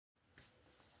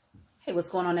Hey, what's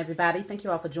going on, everybody? Thank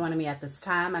you all for joining me at this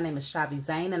time. My name is Shavi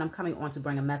Zane, and I'm coming on to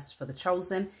bring a message for the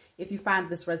chosen. If you find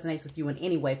this resonates with you in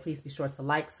any way, please be sure to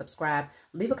like, subscribe,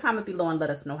 leave a comment below, and let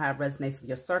us know how it resonates with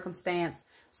your circumstance.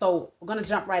 So we're going to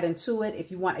jump right into it.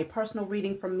 If you want a personal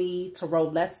reading from me, tarot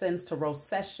lessons, tarot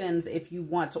sessions, if you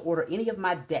want to order any of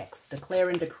my decks,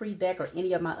 Declare and Decree deck, or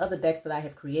any of my other decks that I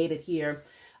have created here,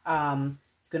 you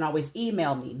can always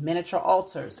email me. Miniature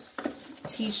altars,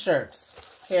 t-shirts,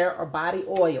 hair or body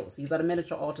oils. These are the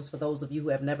miniature altars for those of you who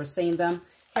have never seen them.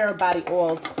 Hair or body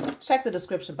oils. Check the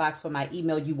description box for my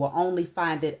email. You will only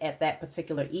find it at that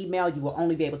particular email. You will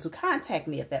only be able to contact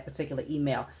me at that particular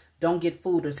email. Don't get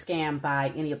fooled or scammed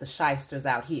by any of the shysters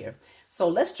out here. So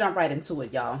let's jump right into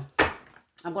it, y'all.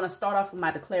 I'm going to start off with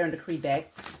my Declare and Decree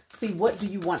deck. See, what do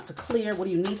you want to clear? What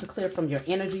do you need to clear from your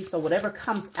energy? So whatever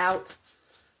comes out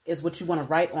is what you want to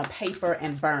write on paper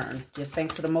and burn. Give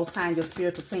thanks to the Most High and your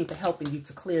spiritual team for helping you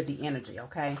to clear the energy,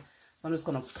 okay? So I'm just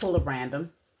going to pull a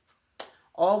random.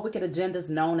 All wicked agendas,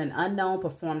 known and unknown,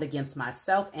 performed against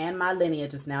myself and my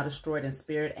lineage is now destroyed in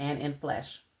spirit and in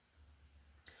flesh.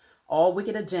 All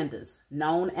wicked agendas,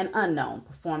 known and unknown,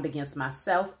 performed against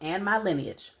myself and my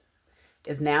lineage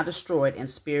is now destroyed in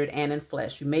spirit and in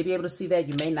flesh. You may be able to see that.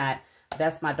 You may not.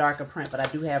 That's my darker print, but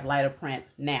I do have lighter print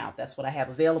now. That's what I have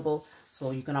available,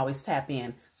 so you can always tap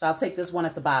in. So I'll take this one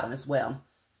at the bottom as well.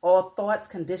 All thoughts,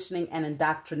 conditioning, and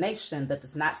indoctrination that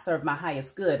does not serve my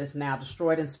highest good is now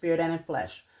destroyed in spirit and in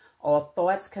flesh. All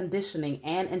thoughts, conditioning,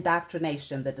 and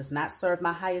indoctrination that does not serve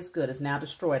my highest good is now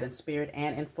destroyed in spirit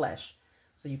and in flesh.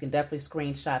 So you can definitely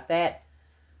screenshot that.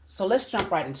 So let's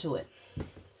jump right into it.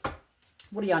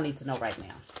 What do y'all need to know right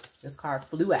now? This card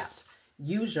flew out.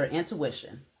 Use your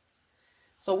intuition.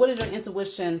 So what is your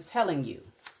intuition telling you?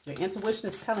 Your intuition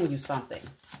is telling you something.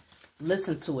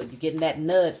 Listen to it. You're getting that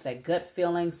nudge, that gut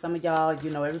feeling. Some of y'all,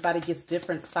 you know, everybody gets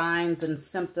different signs and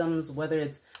symptoms, whether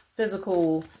it's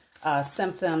physical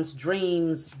symptoms,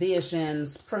 dreams,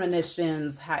 visions,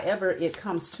 premonitions, however it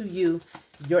comes to you,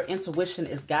 your intuition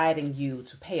is guiding you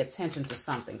to pay attention to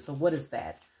something. So what is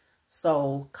that?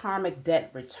 So karmic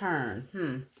debt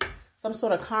return. Some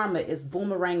sort of karma is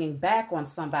boomeranging back on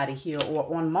somebody here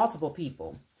or on multiple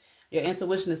people. Your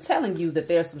intuition is telling you that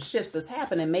there's some shifts that's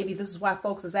happening. Maybe this is why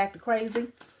folks is acting crazy.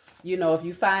 You know, if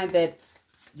you find that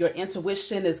your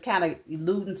intuition is kind of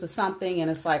alluding to something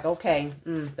and it's like, okay,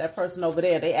 that person over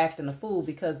there, they acting a fool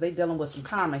because they dealing with some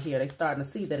karma here. They starting to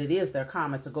see that it is their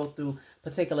karma to go through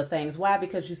particular things. Why?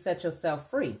 Because you set yourself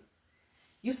free.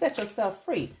 You set yourself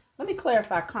free. Let me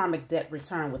clarify karmic debt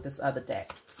return with this other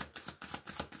deck.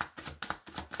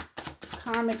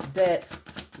 Karmic debt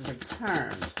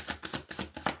returned.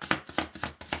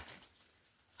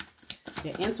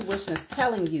 Your intuition is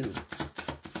telling you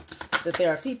that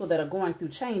there are people that are going through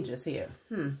changes here.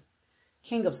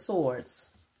 King of Swords.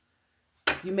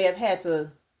 You may have had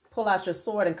to pull out your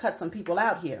sword and cut some people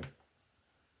out here.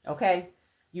 Okay?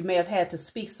 You may have had to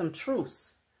speak some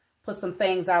truths. Put some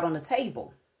things out on the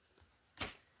table.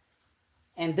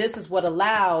 And this is what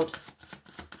allowed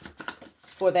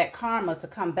for that karma to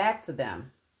come back to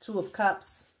them. Two of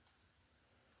Cups.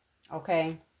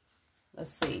 Okay.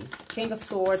 Let's see. King of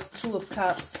Swords, Two of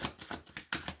Cups.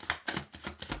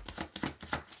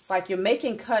 It's like you're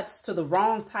making cuts to the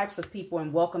wrong types of people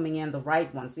and welcoming in the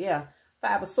right ones. Yeah.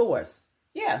 Five of Swords.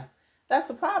 Yeah. That's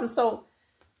the problem. So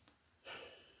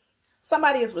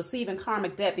somebody is receiving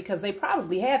karmic debt because they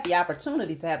probably had the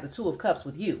opportunity to have the Two of Cups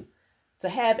with you. To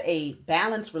have a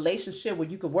balanced relationship where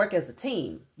you could work as a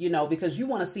team, you know, because you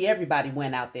want to see everybody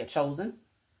win out there, chosen.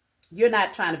 You're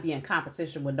not trying to be in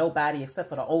competition with nobody except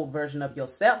for the old version of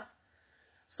yourself.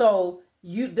 So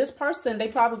this person, they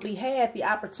probably had the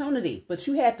opportunity, but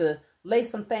you had to lay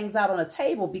some things out on the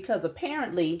table because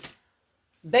apparently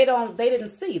they didn't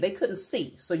see, they couldn't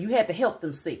see. So you had to help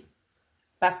them see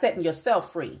by setting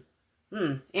yourself free.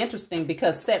 Interesting,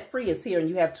 because set free is here and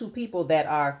you have two people that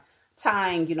are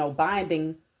tying, you know,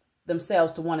 binding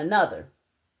themselves to one another,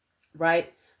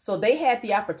 right? So they had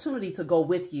the opportunity to go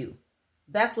with you.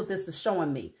 That's what this is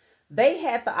showing me. They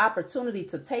had the opportunity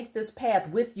to take this path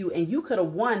with you and you could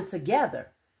have won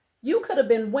together. You could have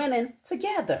been winning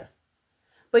together.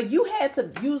 But you had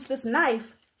to use this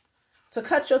knife to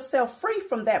cut yourself free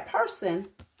from that person,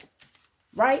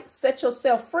 right? Set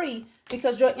yourself free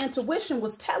because your intuition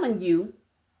was telling you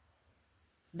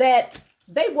that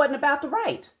they wasn't about to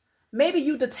right. Maybe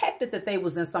you detected that they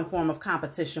was in some form of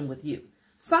competition with you.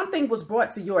 Something was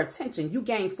brought to your attention. You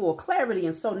gained full clarity.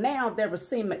 And so now they're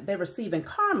receiving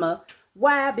karma.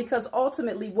 Why? Because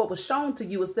ultimately what was shown to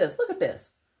you is this. Look at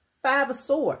this. Five of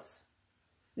Swords.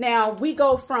 Now we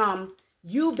go from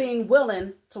you being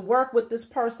willing to work with this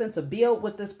person, to build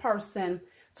with this person,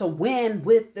 to win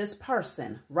with this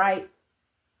person, right?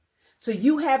 To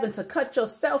you having to cut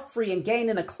yourself free and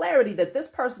gaining a clarity that this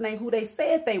person ain't who they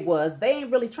said they was. They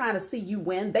ain't really trying to see you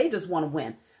win. They just want to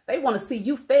win. They want to see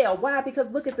you fail. Why?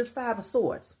 Because look at this Five of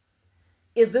Swords.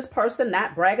 Is this person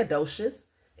not braggadocious?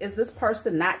 Is this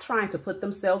person not trying to put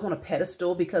themselves on a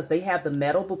pedestal because they have the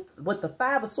medal? But with the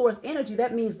Five of Swords energy,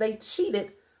 that means they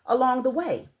cheated along the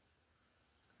way.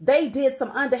 They did some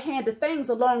underhanded things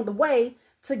along the way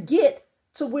to get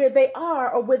to where they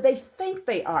are or where they think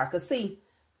they are. Because see,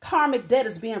 karmic debt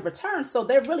is being returned. So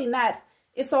they're really not,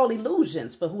 it's all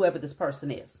illusions for whoever this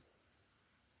person is.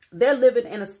 They're living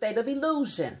in a state of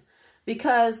illusion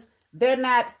because they're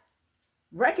not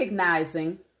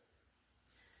recognizing.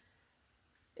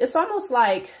 It's almost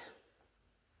like,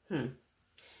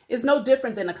 it's no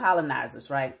different than the colonizers,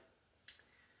 right?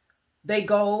 They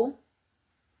go,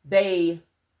 they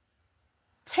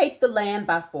take the land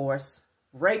by force,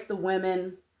 rape the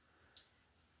women,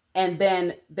 and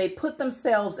then they put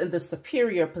themselves in the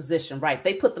superior position, right?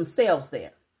 They put themselves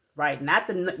there, right? Not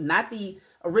the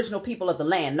original people of the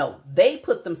land. No, they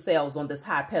put themselves on this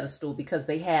high pedestal because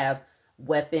they have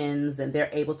weapons and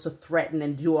they're able to threaten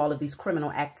and do all of these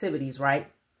criminal activities,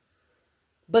 right?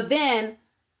 But then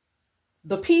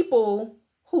the people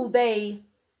who they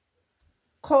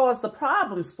cause the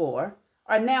problems for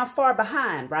are now far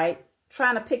behind, right?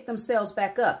 Trying to pick themselves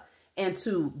back up and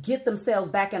to get themselves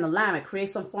back in alignment, create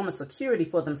some form of security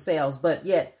for themselves. But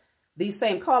yet these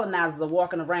same colonizers are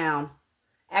walking around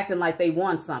acting like they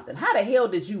won something. How the hell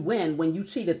did you win when you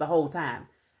cheated the whole time?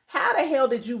 How the hell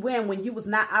did you win when you was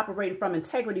not operating from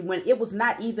integrity, when it was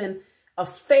not even a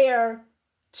fair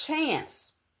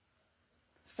chance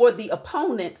for the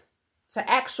opponent to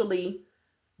actually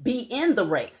be in the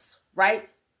race, right?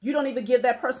 You don't even give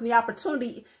that person the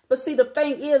opportunity. But see, the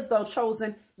thing is, though,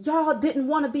 Chosen, y'all didn't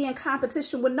want to be in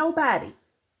competition with nobody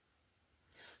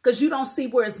because you don't see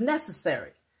where it's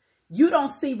necessary. You don't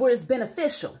see where it's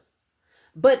beneficial.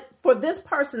 But for this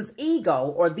person's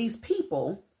ego or these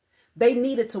people, they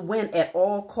needed to win at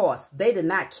all costs. They did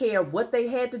not care what they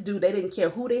had to do. They didn't care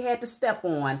who they had to step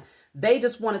on. They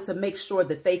just wanted to make sure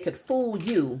that they could fool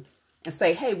you and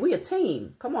say, hey, we a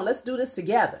team. Come on, let's do this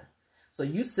together. So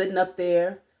you sitting up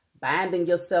there, binding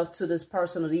yourself to this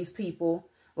person or these people.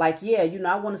 Like, yeah, you know,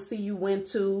 I want to see you win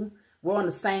too. We're on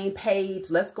the same page.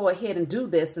 Let's go ahead and do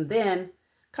this. And then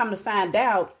come to find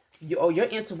out, your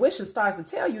intuition starts to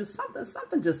tell you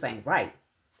something just ain't right.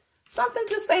 Something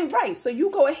just ain't right. So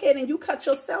you go ahead and you cut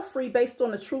yourself free based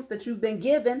on the truth that you've been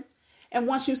given. And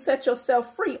once you set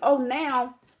yourself free, oh,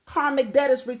 now karmic debt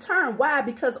is returned. Why?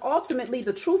 Because ultimately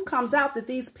the truth comes out that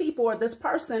these people or this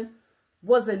person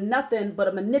wasn't nothing but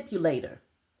a manipulator,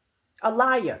 a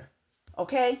liar,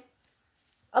 okay?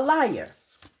 A liar.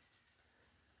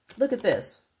 Look at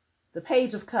this, the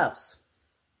Page of Cups.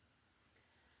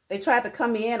 They tried to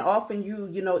come in offering you,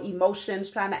 you know, emotions,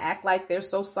 trying to act like they're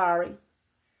so sorry.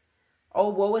 Oh,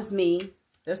 woe is me.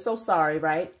 They're so sorry,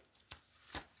 right?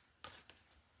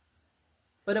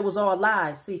 But it was all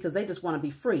lies, see, because they just want to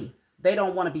be free. They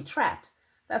don't want to be trapped.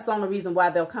 That's the only reason why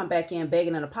they'll come back in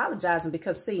begging and apologizing,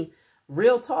 because, see,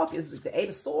 real talk is the Eight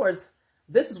of Swords.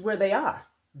 This is where they are.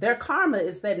 Their karma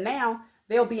is that now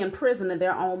they'll be in prison in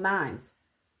their own minds.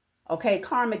 Okay,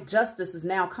 karmic justice is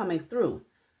now coming through.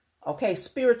 Okay,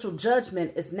 spiritual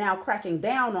judgment is now cracking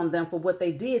down on them for what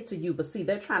they did to you. But see,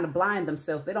 they're trying to blind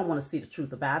themselves. They don't want to see the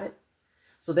truth about it.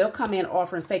 So they'll come in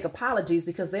offering fake apologies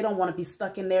because they don't want to be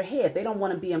stuck in their head. They don't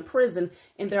want to be in prison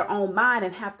in their own mind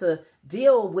and have to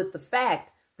deal with the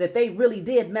fact that they really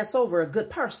did mess over a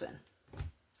good person.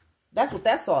 That's what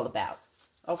that's all about.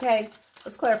 Okay,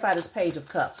 let's clarify this Page of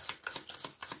Cups.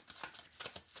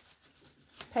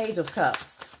 Page of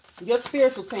Cups. Your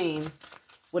spiritual team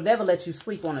will never let you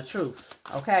sleep on the truth,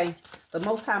 okay? The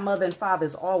Most High Mother and Father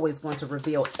is always going to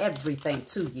reveal everything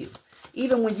to you.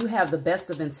 Even when you have the best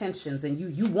of intentions and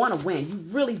you want to win, you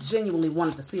really genuinely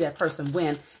wanted to see that person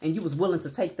win and you was willing to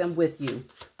take them with you,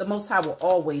 the Most High will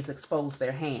always expose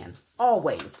their hand.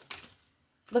 Always.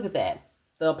 Look at that.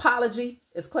 The apology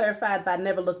is clarified by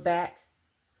never look back.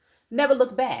 Never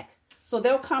look back. So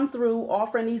they'll come through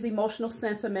offering these emotional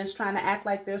sentiments, trying to act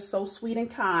like they're so sweet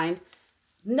and kind.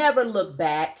 Never look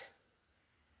back.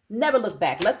 Never look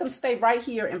back. Let them stay right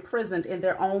here imprisoned in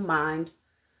their own mind,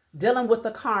 dealing with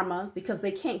the karma because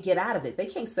they can't get out of it. They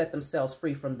can't set themselves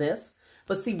free from this.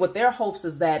 But see, what their hopes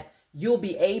is that you'll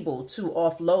be able to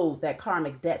offload that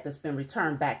karmic debt that's been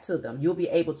returned back to them. You'll be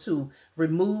able to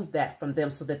remove that from them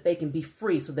so that they can be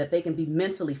free, so that they can be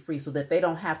mentally free, so that they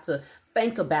don't have to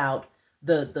think about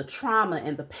the trauma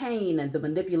and the pain and the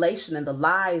manipulation and the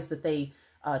lies that they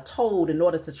told in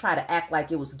order to try to act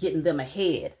like it was getting them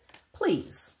ahead.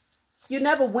 Please. You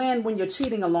never win when you're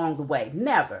cheating along the way.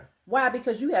 Never. Why?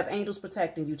 Because you have angels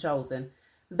protecting you, chosen.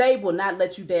 They will not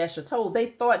let you dash your toe. They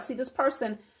thought, see, this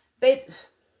person, I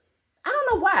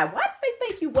don't know why. Why did they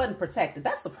think you wasn't protected?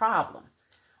 That's the problem.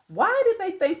 Why did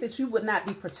they think that you would not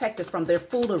be protected from their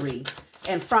foolery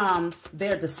and from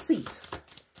their deceit?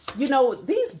 You know,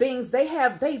 these beings, they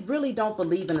really don't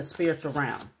believe in the spiritual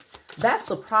realm. That's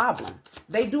the problem.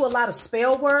 They do a lot of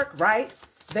spell work, right?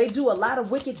 They do a lot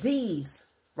of wicked deeds,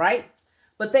 right?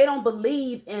 But they don't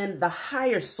believe in the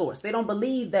higher source. They don't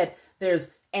believe that there's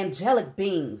angelic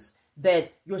beings,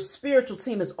 that your spiritual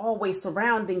team is always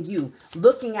surrounding you,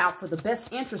 looking out for the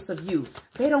best interests of you.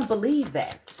 They don't believe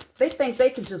that. They think they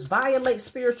can just violate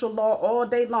spiritual law all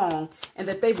day long and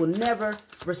that they will never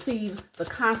receive the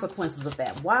consequences of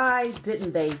that. Why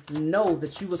didn't they know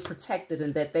that you was protected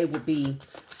and that they would be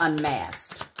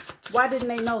unmasked? Why didn't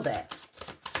they know that?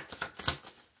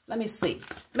 Let me see.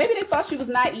 Maybe they thought she was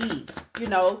naive. You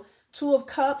know, 2 of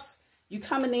Cups. You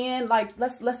coming in like,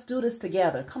 let's do this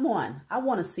together. Come on. I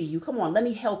want to see you. Come on. Let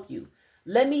me help you.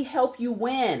 Let me help you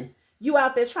win. You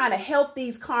out there trying to help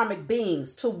these karmic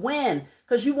beings to win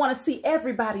because you want to see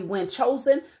everybody win,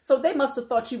 chosen. So they must have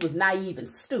thought you was naive and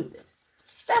stupid.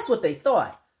 That's what they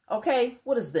thought. Okay.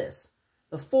 What is this?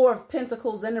 The 4 of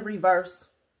Pentacles in the reverse.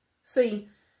 See,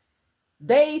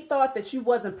 they thought that you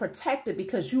wasn't protected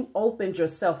because you opened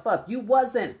yourself up. You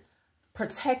wasn't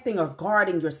protecting or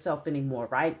guarding yourself anymore,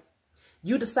 right?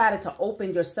 You decided to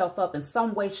open yourself up in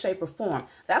some way, shape, or form.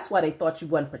 That's why they thought you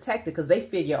wasn't protected, because they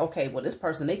figure, okay, well, this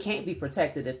person, they can't be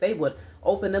protected if they would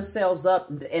open themselves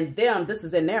up. And them, this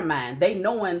is in their mind. They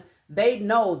know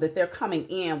that they're coming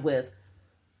in with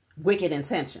wicked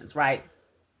intentions, right?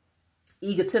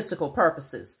 Egotistical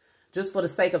purposes, just for the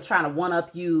sake of trying to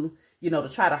one-up you, you know, to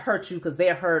try to hurt you because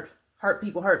they're hurt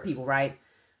people, right?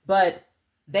 But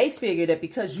they figured that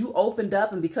because you opened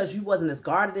up and because you wasn't as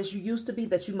guarded as you used to be,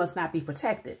 that you must not be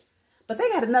protected. But they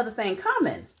got another thing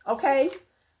coming, okay?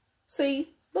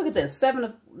 See, look at this.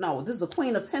 This is a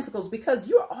Queen of Pentacles, because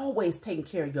you're always taking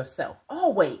care of yourself.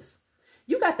 Always.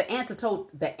 You got the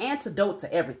antidote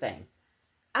to everything.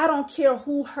 I don't care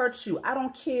who hurts you. I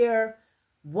don't care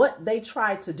what they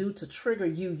try to do to trigger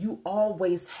you. You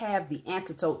always have the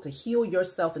antidote to heal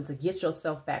yourself and to get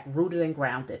yourself back rooted and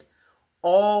grounded.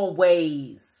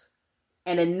 Always.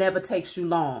 And it never takes you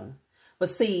long. But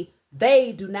see,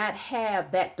 they do not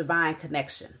have that divine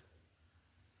connection.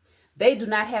 They do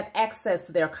not have access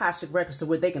to their Akashic records to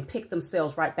where they can pick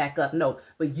themselves right back up. No,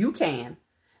 but you can.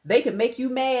 They can make you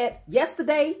mad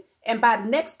yesterday, and by the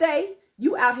next day,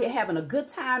 you out here having a good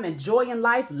time, enjoying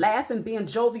life, laughing, being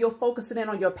jovial, focusing in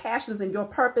on your passions and your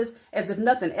purpose as if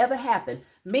nothing ever happened.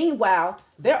 Meanwhile,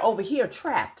 they're over here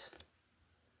trapped,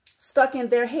 stuck in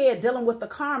their head, dealing with the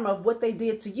karma of what they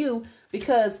did to you,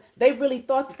 because they really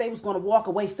thought that they was going to walk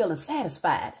away feeling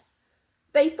satisfied.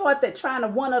 They thought that trying to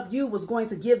one-up you was going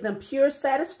to give them pure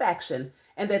satisfaction,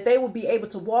 and that they would be able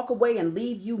to walk away and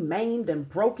leave you maimed and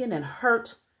broken and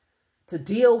hurt to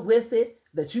deal with it,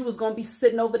 that you was going to be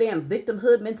sitting over there in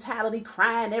victimhood mentality,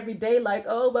 crying every day like,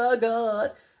 oh my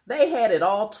God. They had it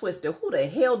all twisted. Who the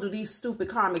hell do these stupid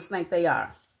karmics think they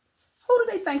are? Who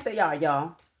do they think they are,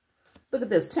 y'all? Look at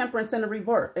this, Temperance in the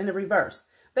reverse.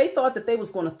 They thought that they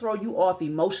was going to throw you off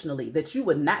emotionally, that you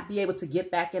would not be able to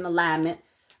get back in alignment.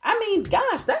 I mean,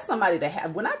 gosh, that's somebody to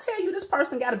have. When I tell you this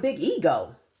person got a big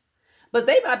ego, but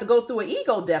they about to go through an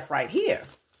ego death right here.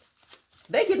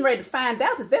 They getting ready to find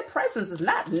out that their presence is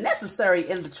not necessary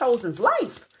in the chosen's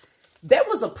life. That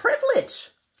was a privilege.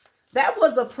 That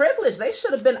was a privilege. They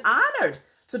should have been honored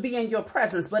to be in your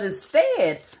presence. But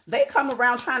instead, they come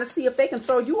around trying to see if they can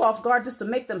throw you off guard just to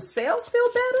make themselves feel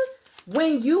better,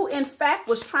 when you, in fact,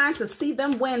 was trying to see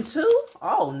them win too.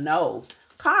 Oh, no.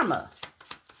 Karma.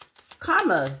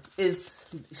 Karma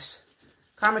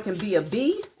can be a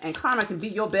bee, and karma can be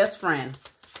your best friend.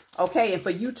 Okay, and for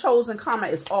you chosen, karma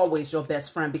is always your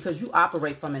best friend, because you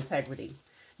operate from integrity.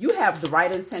 You have the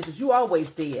right intentions. You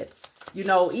always did. You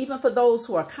know, even for those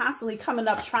who are constantly coming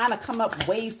up, trying to come up with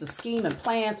ways to scheme and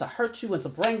plan to hurt you and to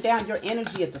bring down your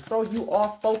energy and to throw you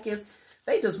off focus,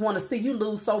 they just want to see you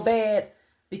lose so bad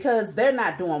because they're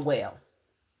not doing well.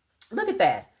 Look at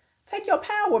that. Take your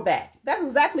power back. That's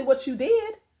exactly what you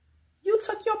did. You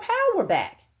took your power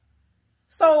back.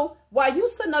 So while you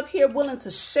sitting up here willing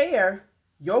to share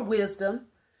your wisdom,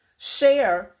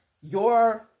 share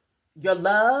your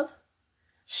love,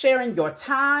 sharing your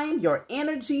time, your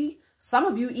energy, some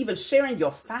of you even sharing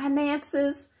your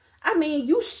finances. I mean,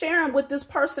 you sharing with this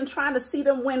person, trying to see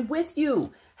them win with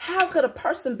you. How could a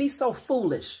person be so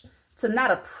foolish to not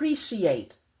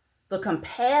appreciate the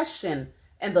compassion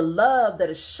and the love that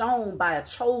is shown by a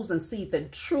chosen seed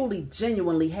that truly,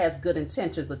 genuinely has good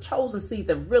intentions, a chosen seed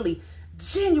that really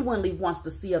genuinely wants to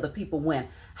see other people win.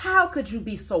 How could you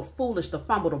be so foolish to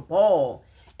fumble the ball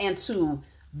and to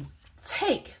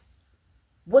take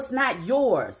what's not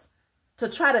yours, to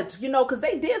try to, you know, because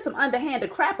they did some underhanded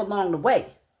crap along the way.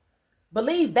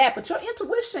 Believe that. But your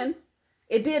intuition,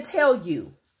 it did tell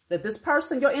you that this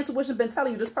person, your intuition been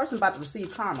telling you this person about to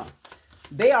receive karma.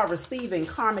 They are receiving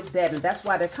karmic debt, and that's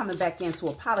why they're coming back in to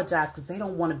apologize, because they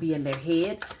don't want to be in their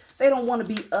head. They don't want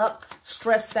to be up,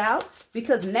 stressed out,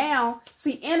 because now,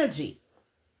 see, energy.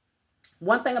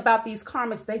 One thing about these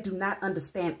karmics, they do not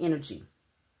understand energy.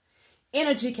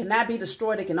 Energy cannot be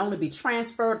destroyed. It can only be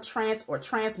transferred, or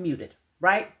transmuted,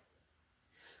 right?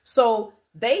 So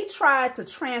they tried to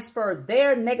transfer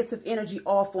their negative energy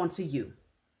off onto you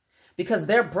because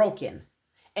they're broken.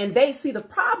 And they see the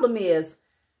problem is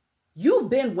you've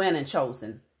been winning,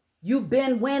 chosen. You've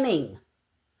been winning.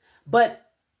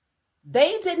 But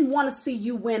they didn't want to see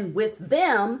you win with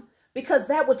them, because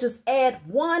that would just add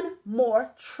one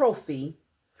more trophy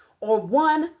or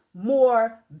one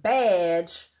more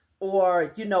badge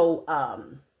or, you know,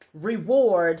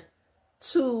 reward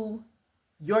to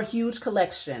your huge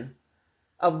collection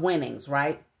of winnings,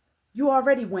 right? You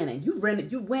already winning. You winning.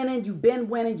 You've been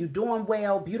winning. You're doing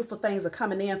well. Beautiful things are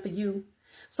coming in for you.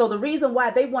 So the reason why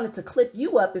they wanted to clip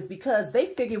you up is because they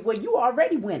figured, well, you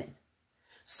already winning.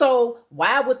 So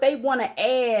why would they want to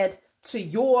add to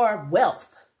your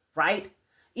wealth, right?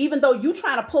 Even though you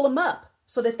trying to pull them up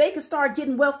so that they can start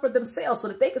getting wealth for themselves, so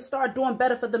that they can start doing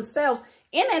better for themselves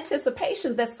in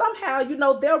anticipation that somehow, you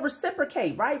know, they'll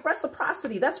reciprocate, right?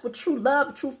 Reciprocity. That's what true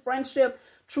love, true friendship,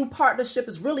 true partnership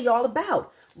is really all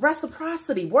about.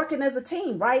 Reciprocity, working as a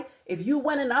team, right? If you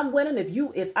winning, I'm winning.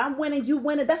 If I'm winning, you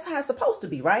winning. That's how it's supposed to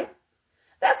be, right?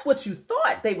 That's what you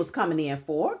thought they was coming in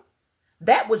for.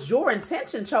 That was your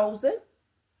intention, chosen.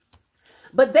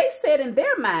 But they said in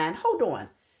their mind, hold on,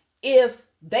 if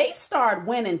they start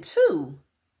winning too,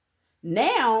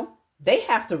 now they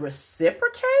have to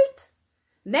reciprocate.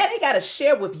 Now they got to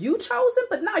share with you, chosen,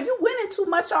 but now you winning too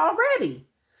much already.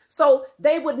 So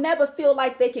they would never feel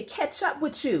like they could catch up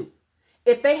with you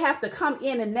if they have to come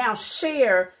in and now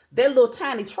share their little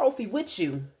tiny trophy with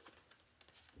you,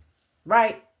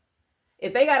 right?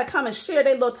 If they got to come and share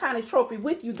their little tiny trophy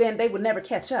with you, then they would never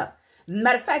catch up.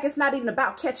 Matter of fact, it's not even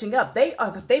about catching up.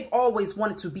 They've always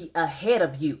wanted to be ahead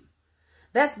of you.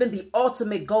 That's been the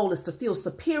ultimate goal, is to feel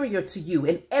superior to you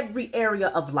in every area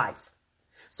of life.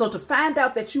 So to find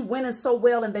out that you winning so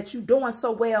well and that you doing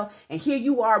so well, and here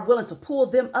you are willing to pull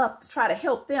them up to try to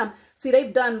help them. See,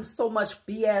 they've done so much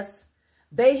BS.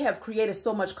 They have created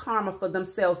so much karma for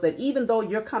themselves that even though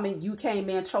you came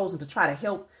in chosen to try to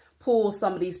help pull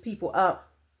some of these people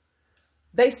up,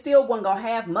 they still weren't going to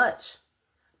have much.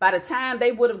 By the time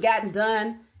they would have gotten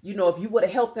done, you know, if you would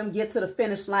have helped them get to the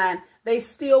finish line, they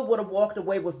still would have walked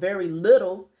away with very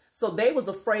little. So they was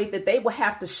afraid that they would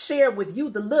have to share with you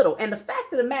the little. And the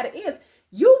fact of the matter is,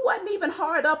 you wasn't even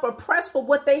hard up or pressed for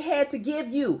what they had to give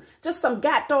you. Just some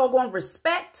god doggone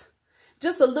respect.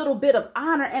 Just a little bit of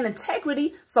honor and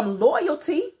integrity, some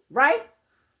loyalty, right?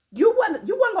 You weren't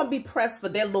going to be pressed for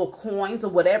their little coins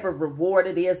or whatever reward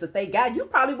it is that they got. You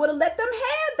probably would have let them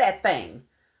have that thing,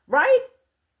 right?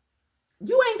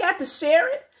 You ain't got to share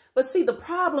it. But see, the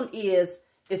problem is,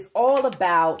 it's all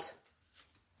about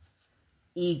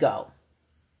ego,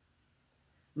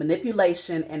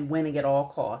 manipulation, and winning at all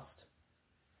costs.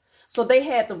 So they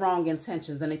had the wrong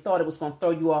intentions, and they thought it was going to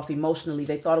throw you off emotionally.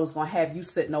 They thought it was going to have you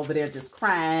sitting over there just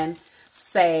crying,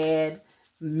 sad,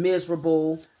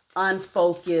 miserable,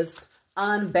 unfocused,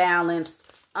 unbalanced,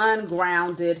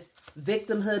 ungrounded,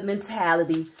 victimhood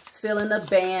mentality, feeling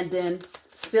abandoned,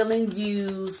 feeling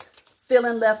used,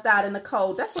 feeling left out in the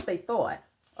cold. That's what they thought,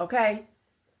 okay?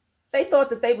 They thought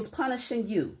that they was punishing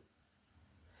you.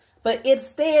 But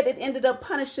instead, it ended up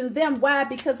punishing them. Why?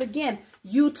 Because, again,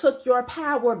 you took your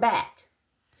power back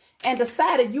and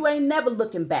decided you ain't never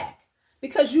looking back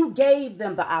because you gave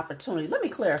them the opportunity. Let me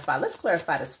clarify. Let's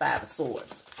clarify this Five of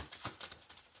Swords.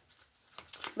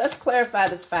 Let's clarify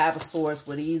this Five of Swords,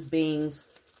 where these beings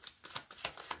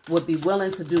would be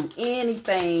willing to do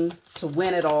anything to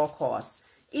win at all costs.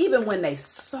 Even when they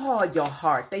saw your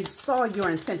heart, they saw your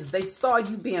intentions, they saw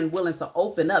you being willing to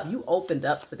open up. You opened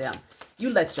up to them. You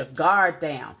let your guard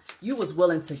down. You was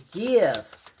willing to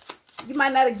give. You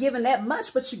might not have given that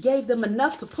much, but you gave them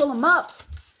enough to pull them up.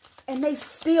 And they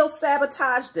still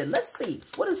sabotaged it. Let's see.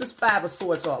 What is this Five of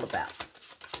Swords all about?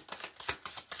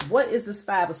 What is this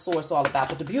Five of Swords all about?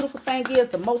 But the beautiful thing is,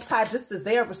 the Most High, just as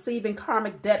they are receiving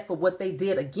karmic debt for what they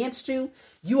did against you,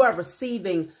 you are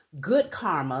receiving good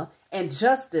karma and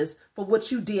justice for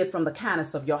what you did from the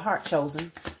kindness of your heart,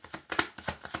 chosen.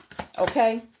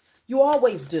 Okay? You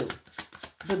always do.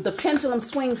 The pendulum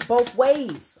swings both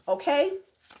ways. Okay?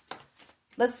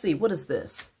 Let's see. What is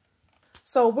this?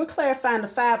 So we're clarifying the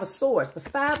Five of Swords. The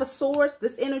Five of Swords,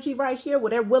 this energy right here, where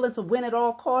they're willing to win at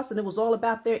all costs and it was all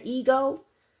about their ego,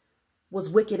 was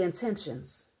wicked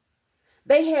intentions.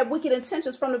 They had wicked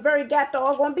intentions from the very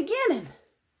doggone beginning.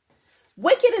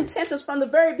 Wicked intentions from the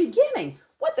very beginning.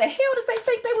 What the hell did they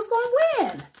think they was going to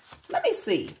win? Let me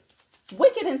see.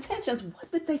 Wicked intentions.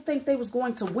 What did they think they was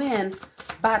going to win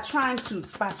by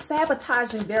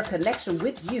sabotaging their connection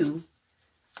with you?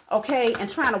 Okay, and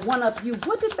trying to one-up you.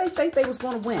 What did they think they was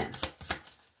going to win?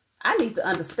 I need to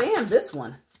understand this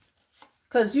one.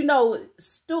 Because,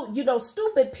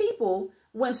 stupid people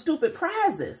win stupid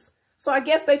prizes. So I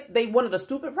guess they wanted a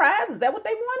stupid prize. Is that what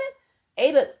they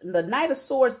wanted? The Knight of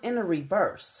Swords in the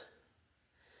reverse.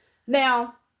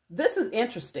 Now, this is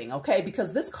interesting, okay?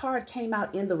 Because this card came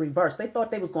out in the reverse. They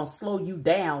thought they was going to slow you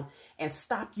down and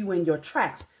stop you in your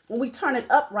tracks. When we turn it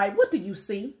upright, what do you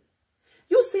see?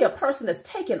 You see a person that's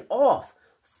taking off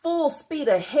full speed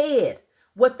ahead.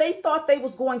 What they thought they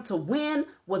was going to win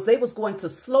was they was going to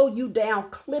slow you down,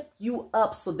 clip you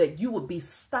up so that you would be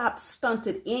stopped,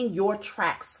 stunted in your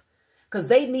tracks. Because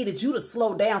they needed you to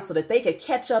slow down so that they could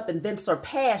catch up and then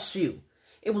surpass you.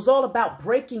 It was all about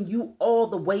breaking you all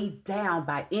the way down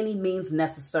by any means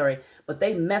necessary. But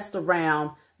they messed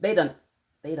around. They done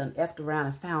effed around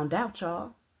and found out,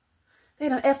 y'all. They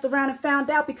done effed around and found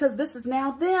out because this is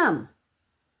now them.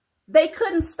 They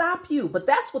couldn't stop you, but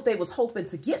that's what they was hoping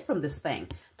to get from this thing,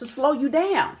 to slow you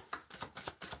down.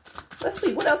 Let's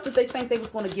see, what else did they think they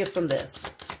was going to get from this?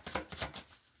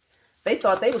 They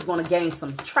thought they was going to gain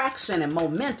some traction and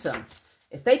momentum.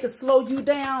 If they could slow you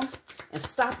down and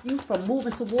stop you from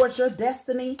moving towards your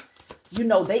destiny,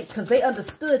 because they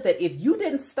understood that if you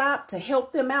didn't stop to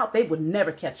help them out, they would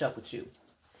never catch up with you.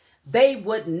 They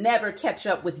would never catch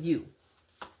up with you.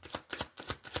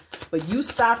 But you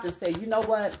stopped and said, you know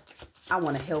what? I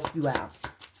want to help you out.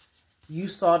 You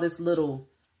saw this little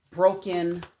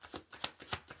broken,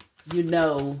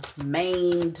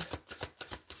 maimed,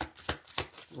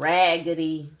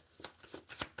 raggedy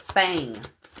thing,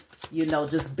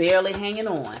 just barely hanging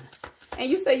on. And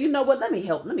you say, you know what? Let me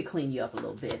help. Let me clean you up a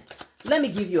little bit. Let me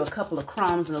give you a couple of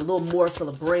crumbs and a little morsel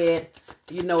of bread,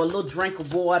 a little drink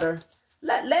of water.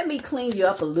 Let me clean you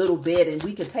up a little bit and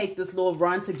we can take this little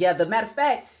run together. Matter of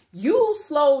fact, you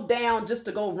slowed down just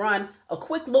to go run a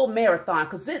quick little marathon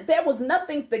because there was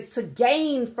nothing to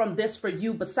gain from this for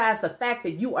you besides the fact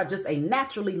that you are just a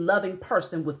naturally loving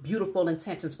person with beautiful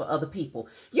intentions for other people.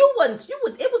 It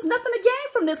was nothing to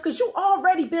gain from this because you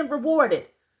already been rewarded.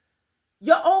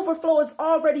 Your overflow has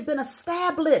already been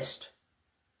established.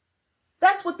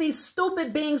 That's what these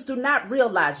stupid beings do not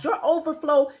realize. Your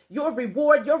overflow, your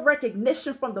reward, your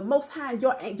recognition from the Most High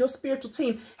and your spiritual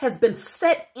team has been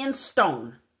set in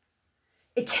stone.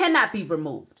 It cannot be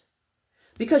removed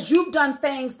because you've done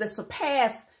things that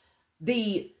surpass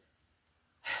the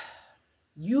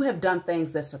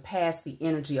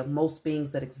energy of most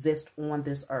beings that exist on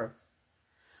this earth.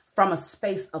 From a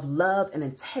space of love and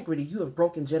integrity, you have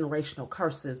broken generational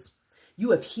curses.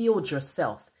 You have healed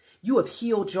yourself. You have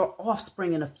healed your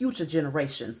offspring and the future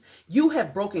generations. You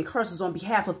have broken curses on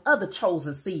behalf of other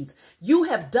chosen seeds. You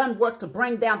have done work to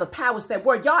bring down the powers that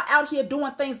were. Y'all out here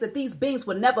doing things that these beings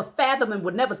would never fathom and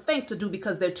would never think to do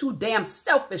because they're too damn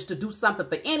selfish to do something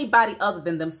for anybody other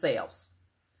than themselves.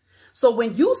 So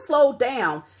when you slow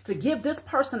down to give this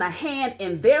person a hand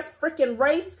in their freaking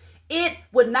race, it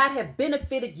would not have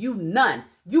benefited you none.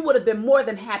 You would have been more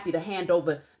than happy to hand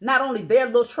over not only their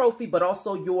little trophy, but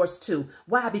also yours too.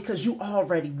 Why? Because you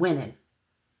already winning.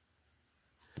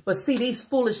 But see, these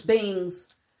foolish beings,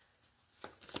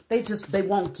 they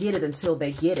won't get it until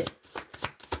they get it.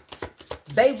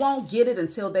 They won't get it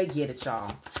until they get it,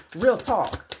 y'all. Real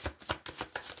talk.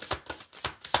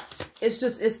 It's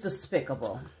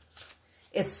despicable.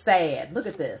 It's sad. Look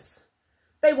at this.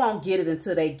 They won't get it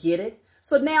until they get it.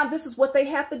 So now this is what they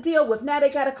have to deal with. Now they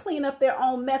got to clean up their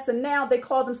own mess. And now they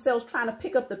call themselves trying to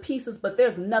pick up the pieces. But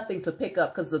there's nothing to pick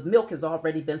up because the milk has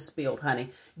already been spilled,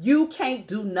 honey. You can't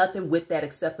do nothing with that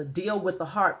except for deal with the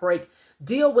heartbreak,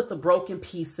 deal with the broken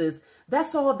pieces.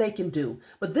 That's all they can do.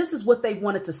 But this is what they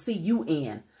wanted to see you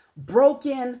in.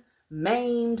 Broken,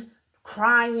 maimed,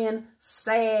 crying,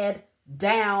 sad,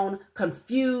 down,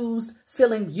 confused,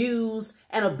 feeling used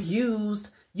and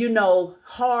abused.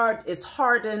 Heart is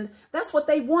hardened. That's what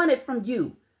they wanted from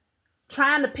you.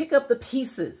 trying to pick up the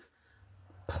pieces.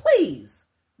 Please,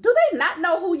 do they not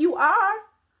know who you are?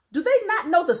 Do they not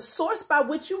know the source by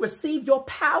which you receive your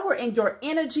power and your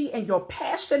energy and your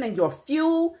passion and your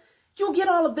fuel? You get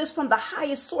all of this from the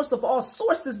highest source of all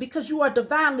sources because you are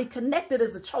divinely connected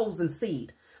as a chosen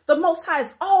seed. The Most High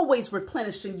is always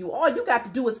replenishing you. All you got to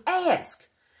do is ask.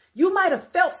 You might have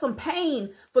felt some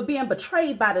pain for being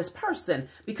betrayed by this person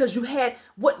because you had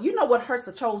what, you know what hurts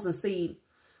a chosen seed?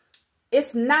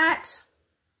 It's not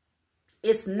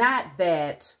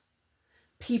that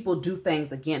people do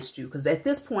things against you, because at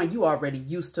this point you already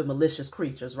used to malicious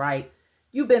creatures, right?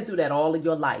 You've been through that all of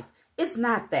your life. It's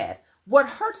not that. What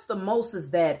hurts the most is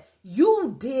that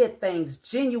you did things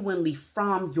genuinely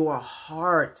from your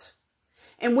heart.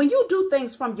 And when you do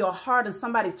things from your heart and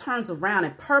somebody turns around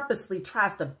and purposely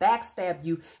tries to backstab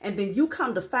you, and then you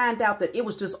come to find out that it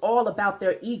was just all about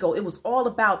their ego. It was all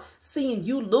about seeing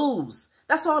you lose.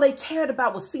 That's all they cared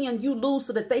about, was seeing you lose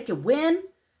so that they could win.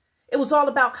 It was all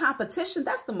about competition.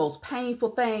 That's the most painful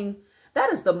thing.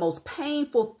 That is the most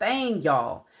painful thing,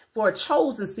 y'all, for a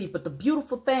chosen seed. But the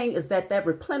beautiful thing is that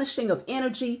replenishing of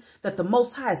energy that the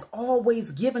Most High is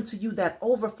always given to you, that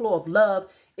overflow of love,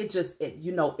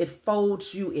 it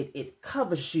folds you, it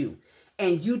covers you.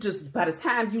 And you just, by the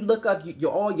time you look up,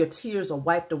 all your tears are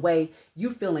wiped away. You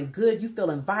feeling good. You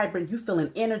feeling vibrant. You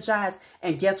feeling energized.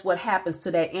 And guess what happens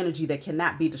to that energy that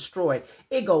cannot be destroyed?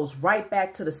 It goes right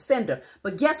back to the sender.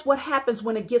 But guess what happens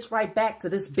when it gets right back to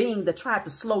this being that tried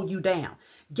to slow you down?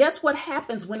 Guess what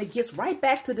happens when it gets right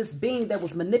back to this being that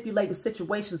was manipulating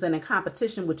situations and in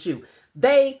competition with you?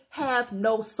 They have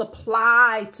no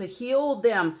supply to heal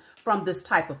them from this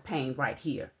type of pain right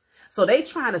here. So they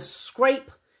trying to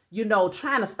scrape,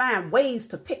 trying to find ways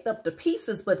to pick up the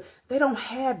pieces, but they don't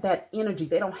have that energy.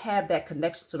 They don't have that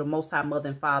connection to the Most High Mother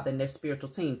and Father and their spiritual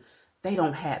team. They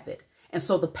don't have it. And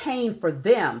so the pain for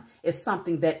them is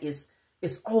something that is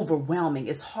overwhelming.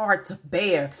 It's hard to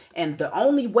bear. And the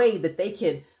only way that they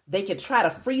could try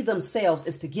to free themselves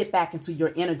is to get back into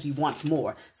your energy once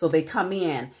more. So they come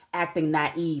in acting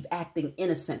naive, acting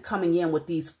innocent, coming in with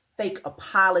these fake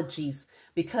apologies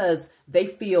because they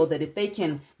feel that if they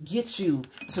can get you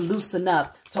to loosen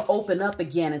up, to open up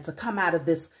again, and to come out of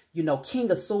this, King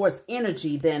of Swords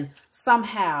energy, then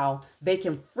somehow they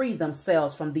can free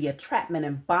themselves from the entrapment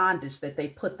and bondage that they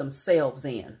put themselves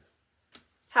in.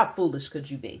 How foolish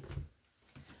could you be?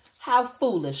 How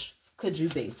foolish could you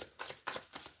be?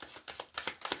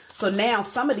 So now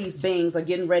some of these beings are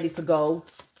getting ready to go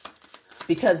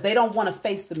because they don't want to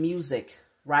face the music,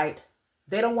 right?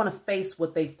 They don't want to face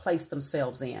what they've placed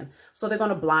themselves in. So they're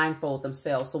going to blindfold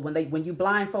themselves. So when you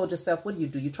blindfold yourself, what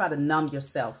do? You try to numb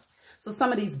yourself. So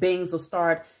some of these beings will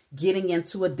start getting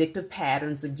into addictive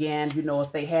patterns again.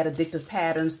 If they had addictive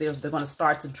patterns, they're going to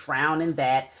start to drown in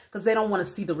that because they don't want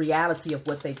to see the reality of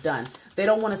what they've done. They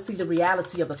don't want to see the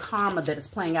reality of the karma that is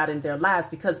playing out in their lives,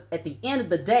 because at the end of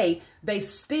the day, they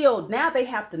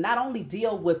have to not only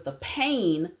deal with the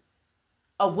pain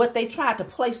of what they tried to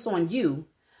place on you,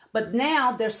 but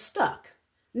now they're stuck.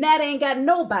 Now they ain't got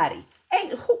nobody.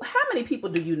 How many people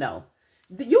do you know?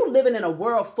 You're living in a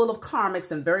world full of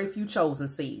karmics and very few chosen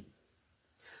seed.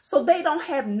 So they don't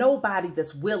have nobody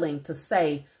that's willing to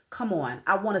say, come on,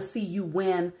 I want to see you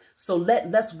win. So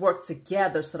let's work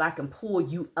together so that I can pull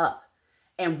you up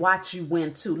and watch you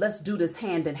win too. Let's do this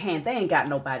hand in hand. They ain't got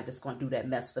nobody that's going to do that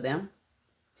mess for them.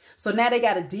 So now they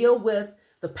got to deal with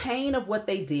the pain of what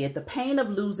they did, the pain of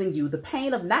losing you, the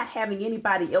pain of not having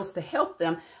anybody else to help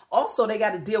them. Also, they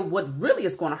got to deal with what really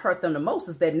is going to hurt them the most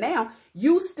is that now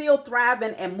you still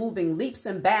thriving and moving leaps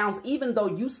and bounds, even though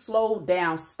you slowed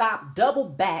down, stopped,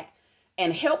 doubled back,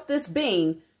 and helped this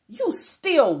being, you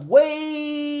still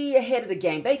way ahead of the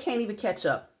game. They can't even catch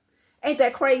up. Ain't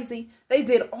that crazy? They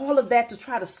did all of that to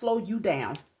try to slow you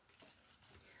down.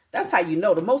 That's how you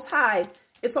know the Most High,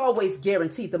 it's always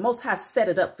guaranteed. The Most High set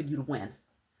it up for you to win.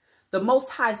 The Most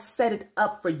High set it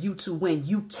up for you to win.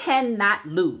 You cannot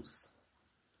lose.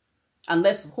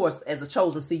 Unless, of course, as a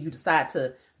chosen seed, you decide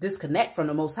to disconnect from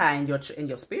the Most High in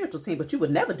your spiritual team. But you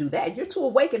would never do that. You're too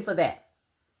awakened for that.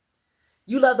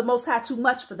 You love the Most High too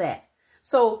much for that.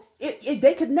 So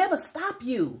they could never stop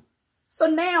you. So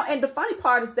now, and the funny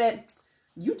part is that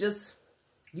you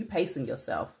pacing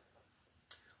yourself.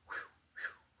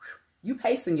 You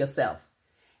pacing yourself.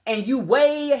 And you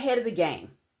way ahead of the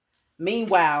game.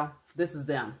 Meanwhile, this is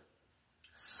them.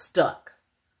 Stuck.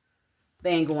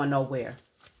 They ain't going nowhere.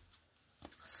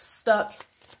 Stuck,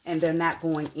 and they're not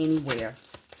going anywhere.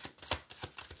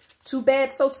 Too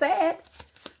bad, so sad.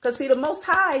 Because see, the Most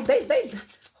High,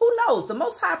 who knows? The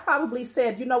Most High probably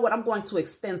said, you know what, I'm going to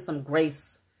extend some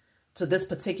grace to this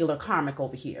particular karmic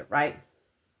over here, right?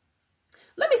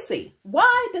 see.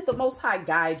 Why did the Most High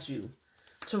guide you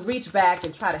to reach back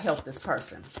and try to help this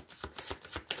person?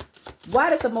 Why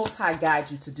did the Most High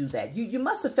guide you to do that? You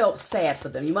must have felt sad for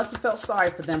them. You must have felt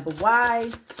sorry for them. But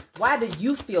why did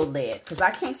you feel led? Because I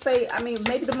can't say, I mean,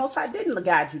 maybe the Most High didn't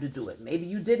guide you to do it. Maybe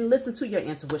you didn't listen to your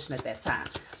intuition at that time.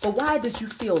 But why did you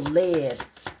feel led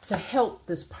to help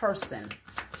this person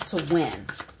to win?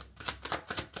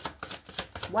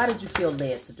 Why did you feel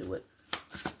led to do it?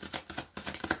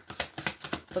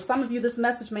 For some of you, this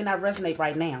message may not resonate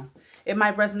right now. It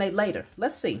might resonate later.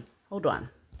 Let's see. Hold on.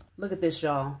 Look at this,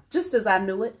 y'all. Just as I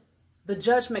knew it, the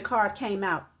judgment card came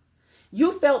out.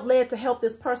 You felt led to help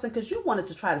this person because you wanted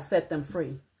to try to set them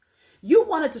free. You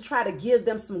wanted to try to give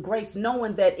them some grace,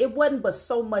 knowing that it wasn't but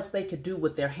so much they could do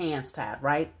with their hands tied,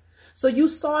 right? So you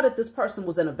saw that this person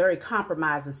was in a very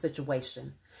compromising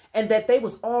situation and that they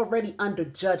was already under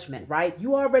judgment, right?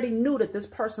 You already knew that this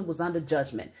person was under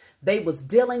judgment. They was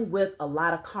dealing with a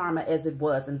lot of karma as it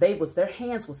was, and their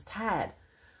hands was tied.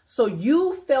 So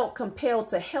you felt compelled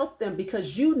to help them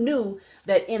because you knew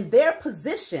that in their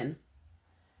position,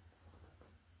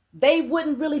 they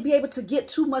wouldn't really be able to get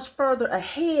too much further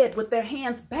ahead with their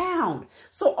hands bound.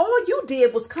 So all you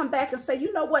did was come back and say,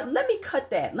 you know what, let me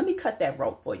cut that. Let me cut that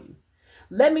rope for you.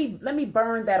 Let me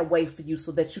burn that away for you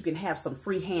so that you can have some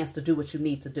free hands to do what you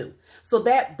need to do. So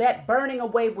that burning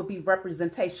away would be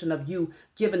representation of you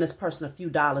giving this person a few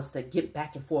dollars to get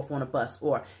back and forth on a bus,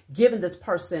 or giving this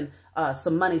person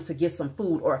some money to get some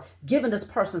food, or giving this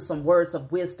person some words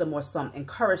of wisdom or some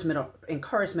encouragement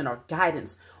or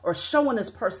guidance, or showing this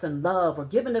person love, or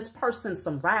giving this person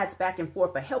some rides back and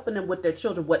forth, or helping them with their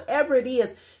children. Whatever it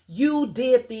is, you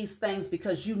did these things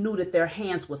because you knew that their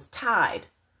hands was tied.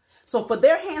 So for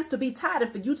their hands to be tied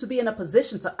and for you to be in a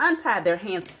position to untie their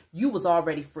hands, you was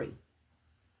already free.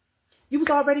 You was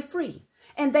already free.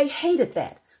 And they hated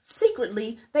that.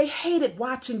 Secretly, they hated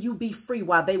watching you be free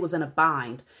while they was in a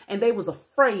bind. And they was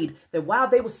afraid that while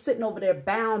they was sitting over there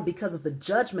bound because of the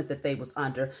judgment that they was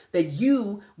under, that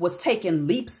you was taking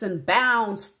leaps and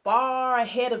bounds far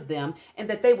ahead of them and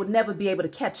that they would never be able to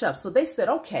catch up. So they said,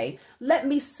 okay, let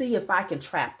me see if I can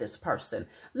trap this person.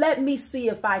 Let me see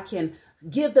if I can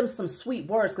give them some sweet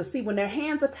words. Because see, when their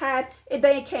hands are tied,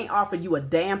 they can't offer you a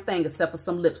damn thing except for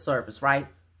some lip service, right?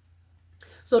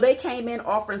 So they came in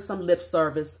offering some lip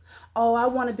service. Oh, I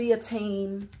want to be a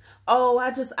team. Oh,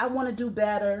 I want to do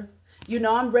better. You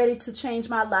know, I'm ready to change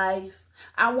my life.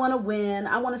 I want to win.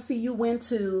 I want to see you win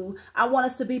too. I want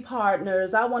us to be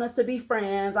partners. I want us to be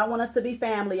friends. I want us to be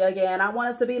family again. I want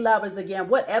us to be lovers again.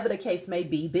 Whatever the case may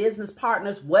be, business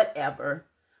partners, whatever,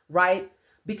 right?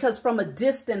 Because from a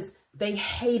distance, they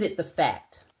hated the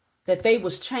fact that they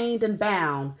was chained and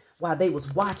bound while they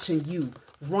was watching you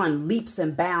run leaps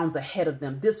and bounds ahead of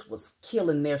them. This was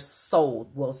killing their soul.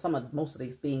 Well, most of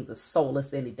these beings are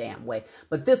soulless any damn way.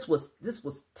 But this was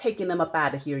taking them up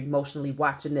out of here emotionally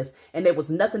watching this. And there was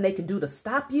nothing they could do to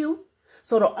stop you.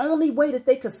 So the only way that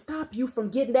they could stop you from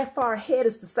getting that far ahead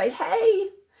is to say, hey,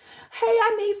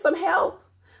 I need some help.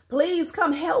 Please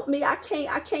come help me. I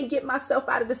can't get myself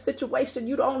out of this situation.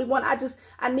 You're the only one.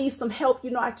 I need some help.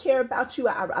 You know, I care about you.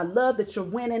 I love that you're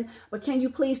winning, but can you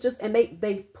please just, and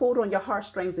they pulled on your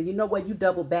heartstrings, and you know what? You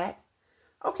double back.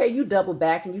 Okay, you double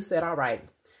back and you said, all right,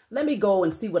 let me go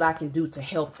and see what I can do to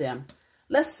help them.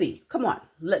 Let's see. Come on.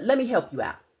 Let me help you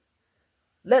out.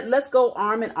 Let's go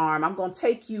arm in arm. I'm going to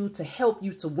take you to help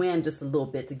you to win just a little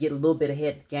bit, to get a little bit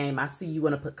ahead of the game. I see you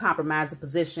in a compromising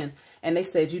position. And they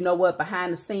said, you know what?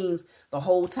 Behind the scenes, the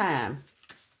whole time,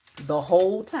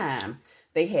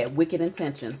 they had wicked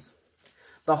intentions.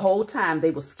 The whole time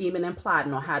they were scheming and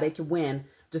plotting on how they could win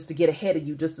just to get ahead of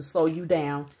you, just to slow you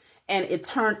down. And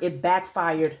it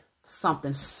backfired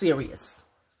something serious.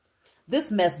 This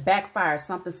mess backfired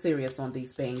something serious on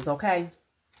these beings, okay?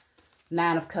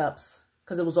 9 of Cups.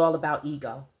 Because it was all about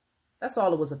ego. That's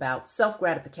all it was about.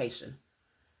 Self-gratification.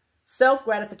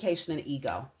 Self-gratification and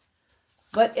ego.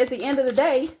 But at the end of the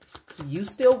day, you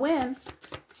still win.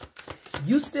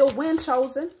 You still win,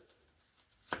 chosen.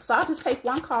 So I'll just take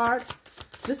one card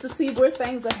just to see where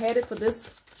things are headed for this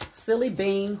silly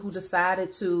being who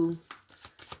decided to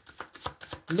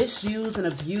misuse and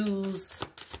abuse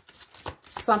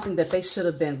something that they should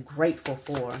have been grateful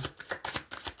for.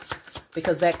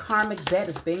 Because that karmic debt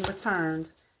is being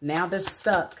returned. Now they're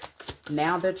stuck.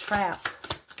 Now they're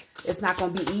trapped. It's not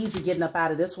going to be easy getting up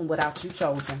out of this one without you,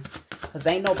 chosen. Because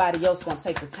ain't nobody else going to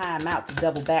take the time out to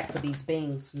double back for these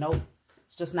beings. Nope.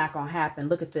 It's just not going to happen.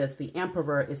 Look at this. The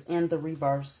Emperor is in the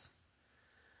reverse.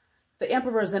 The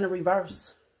Emperor is in the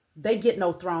reverse. They get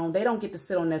no throne. They don't get to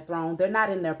sit on their throne. They're not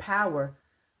in their power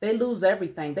They lose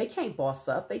everything. They can't boss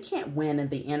up. They can't win in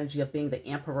the energy of being the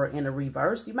emperor in a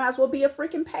reverse. You might as well be a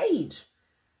freaking page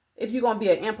if you're going to be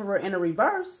an emperor in a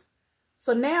reverse.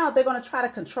 So now they're going to try to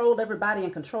control everybody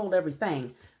and control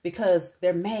everything because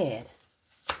they're mad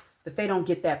that they don't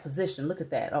get that position. Look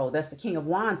at that. Oh, that's the King of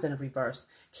Wands in a reverse.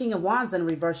 King of Wands in a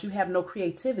reverse, you have no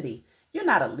creativity. You're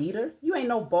not a leader. You ain't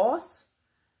no boss.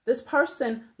 This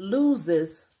person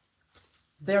loses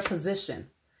their position.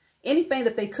 Anything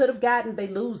that they could have gotten, they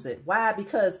lose it. Why?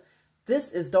 Because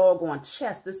this is doggone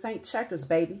chess. This ain't checkers,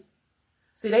 baby.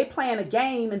 See, they playing a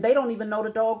game and they don't even know the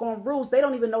doggone rules. They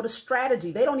don't even know the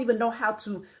strategy. They don't even know how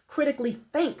to critically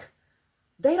think.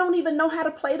 They don't even know how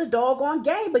to play the doggone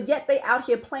game, but yet they out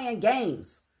here playing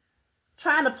games,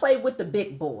 trying to play with the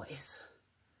big boys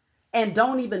and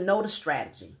don't even know the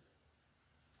strategy.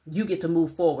 You get to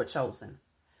move forward, chosen.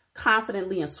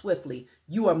 Confidently and swiftly,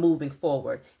 you are moving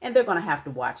forward, and they're going to have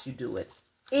to watch you do it.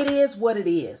 It is what it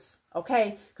is,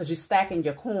 okay? Because you're stacking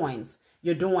your coins.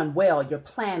 You're doing well. You're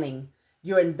planning.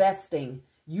 You're investing.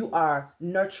 You are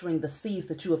nurturing the seeds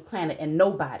that you have planted, and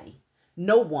nobody,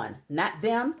 no one, not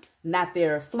them, not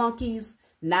their flunkies,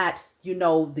 not, you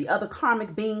know, the other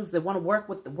karmic beings that want to work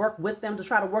with them to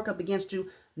try to work up against you.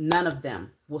 None of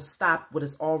them will stop what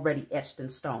is already etched in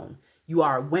stone. You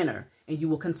are a winner, and you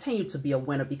will continue to be a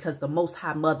winner because the Most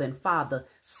High Mother and Father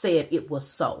said it was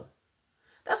so.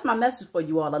 That's my message for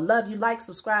you all. I love you. Like,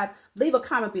 subscribe, leave a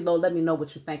comment below. Let me know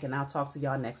what you think, and I'll talk to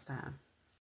y'all next time.